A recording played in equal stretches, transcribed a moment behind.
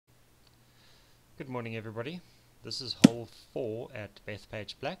Good morning, everybody. This is hole 4 at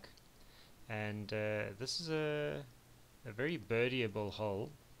Bethpage Black, and this is a very birdieable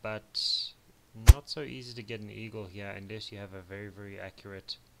hole, but not so easy to get an eagle here unless you have a very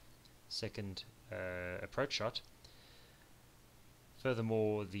accurate second approach shot.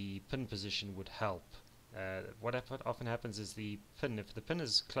 Furthermore, the pin position would help. What often happens is if the pin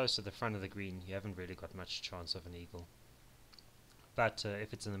is close to the front of the green, you haven't really got much chance of an eagle. But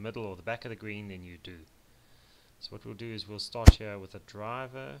if it's in the middle or the back of the green, then you do. So what we'll do is we'll start here with a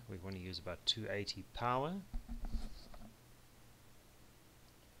driver. We want to use about 280 power.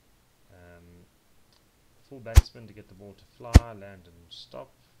 Full backspin to get the ball to fly, land and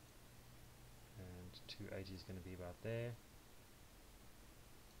stop. And 280 is going to be about there.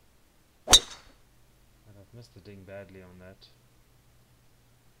 And I've missed the ding badly on that.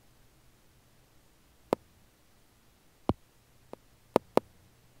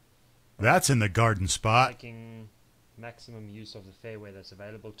 That's in the garden spot. Making maximum use of the fairway that's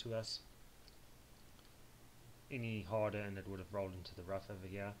available to us. Any harder and it would have rolled into the rough over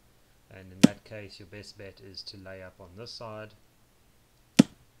here. And in that case, your best bet is to lay up on this side.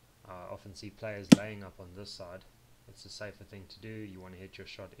 I often see players laying up on this side. It's a safer thing to do. You want to hit your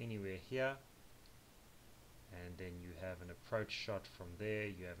shot anywhere here. And then you have an approach shot from there.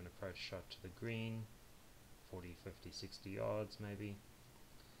 You have an approach shot to the green. 40, 50, 60 yards maybe.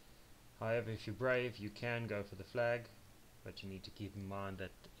 However, if you're brave, you can go for the flag, but you need to keep in mind that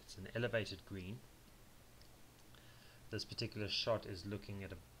it's an elevated green. This particular shot is looking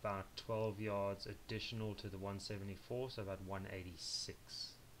at about 12 yards additional to the 174, so about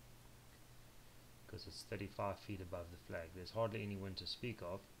 186, because it's 35 feet above the flag. There's hardly any wind to speak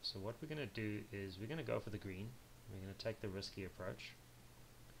of, so what we're going to do is we're going to go for the green. We're going to take the risky approach.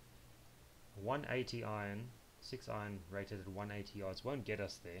 180 iron, 6 iron rated at 180 yards won't get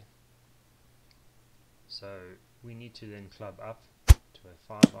us there. So we need to then club up to a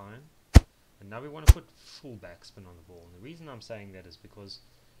 5 iron, and now we want to put full backspin on the ball. And the reason I'm saying that is because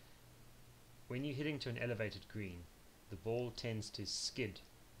when you're hitting to an elevated green, the ball tends to skid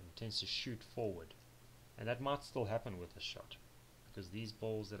and tends to shoot forward, and that might still happen with this shot because these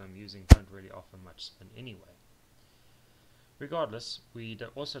balls that I'm using don't really offer much spin anyway. Regardless, we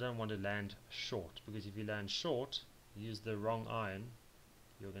also don't want to land short, because if you land short, use the wrong iron,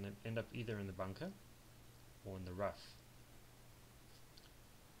 you're going to end up either in the bunker or in the rough.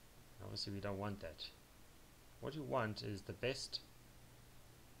 Obviously we don't want that. What you want is the best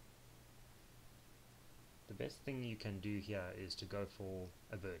thing you can do here is to go for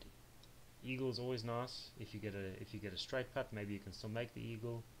a birdie. Eagle's always nice. If you get a straight putt, maybe you can still make the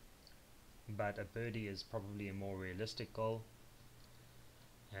eagle, but a birdie is probably a more realistic goal.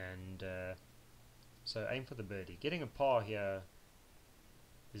 And so aim for the birdie. Getting a par here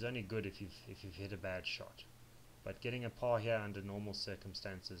is only good if you've hit a bad shot. But getting a par here under normal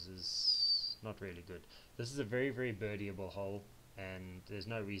circumstances is not really good. This is a very birdieable hole, and there's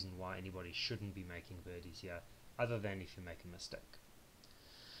no reason why anybody shouldn't be making birdies here, other than if you make a mistake.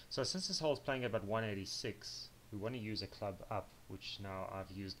 So since this hole is playing at about 186, we want to use a club up, which now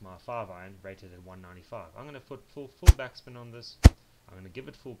I've used my 5 iron rated at 195. I'm going to put full backspin on this. I'm going to give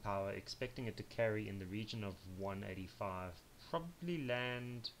it full power, expecting it to carry in the region of 185, probably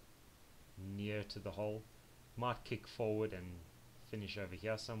land near to the hole. Might kick forward and finish over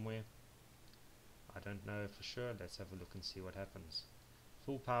here somewhere. I don't know for sure. Let's have a look and see what happens.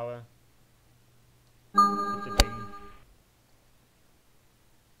 Full power. Hit the ding.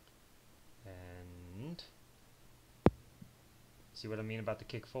 And see what I mean about the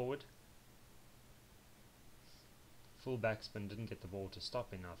kick forward? Full backspin didn't get the ball to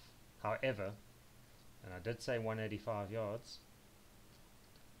stop enough. However, and I did say 185 yards,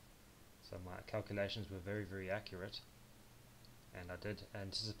 so my calculations were very accurate, and I did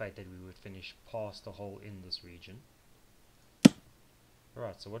anticipate that we would finish past the hole in this region.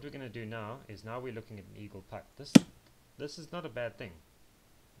 Alright, so what we're going to do now is we're looking at an eagle putt. This is not a bad thing.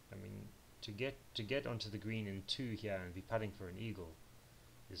 I mean, to get onto the green in 2 here and be putting for an eagle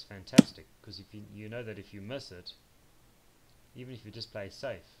is fantastic, because if you know that if you miss it, even if you just play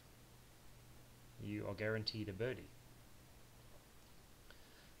safe, you are guaranteed a birdie.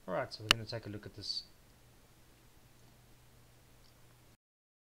 Alright, so we're going to take a look at this.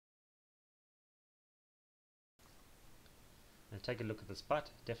 And take a look at this putt.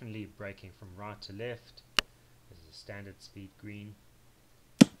 Definitely breaking from right to left. This is a standard speed green.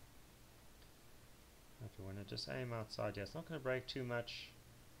 If you want to just aim outside here, it's not going to break too much.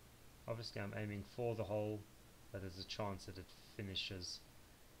 Obviously I'm aiming for the hole, but there's a chance that it finishes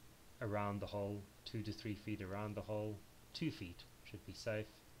around the hole, 2 to 3 feet around the hole. 2 feet should be safe.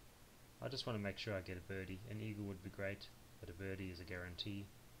 I just want to make sure I get a birdie. An eagle would be great, but a birdie is a guarantee.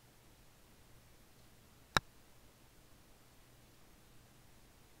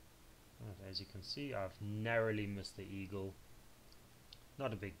 Right, as you can see, I've narrowly missed the eagle.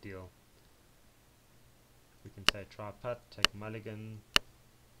 Not a big deal. We can say try putt, take mulligan.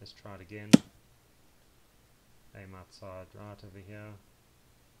 Let's try it again. Aim outside right over here.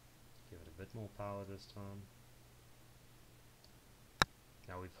 Give it a bit more power this time.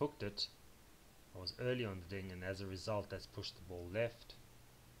 Now we've hooked it. I was early on the ding, and as a result that's pushed the ball left.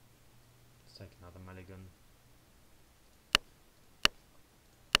 Let's take another mulligan.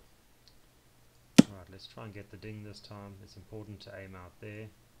 Right, let's try and get the ding this time. It's important to aim out there.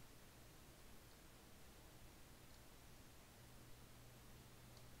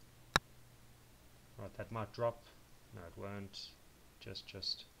 Right, that might drop. No, it won't.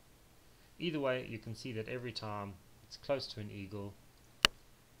 Just. Either way, you can see that every time it's close to an eagle,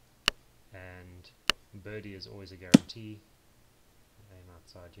 and birdie is always a guarantee. Aim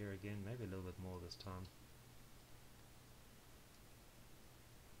outside here again, maybe a little bit more this time.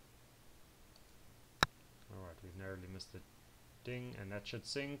 Alright, we've narrowly missed the ding, and that should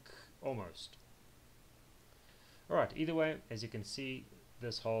sink almost. Alright, either way, as you can see,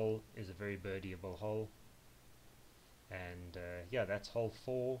 this hole is a very birdieable hole. And yeah, that's hole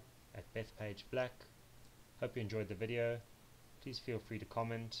 4 at Bethpage Black. Hope you enjoyed the video. Please feel free to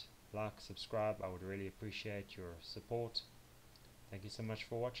comment, like, subscribe. I would really appreciate your support. Thank you so much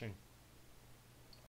for watching.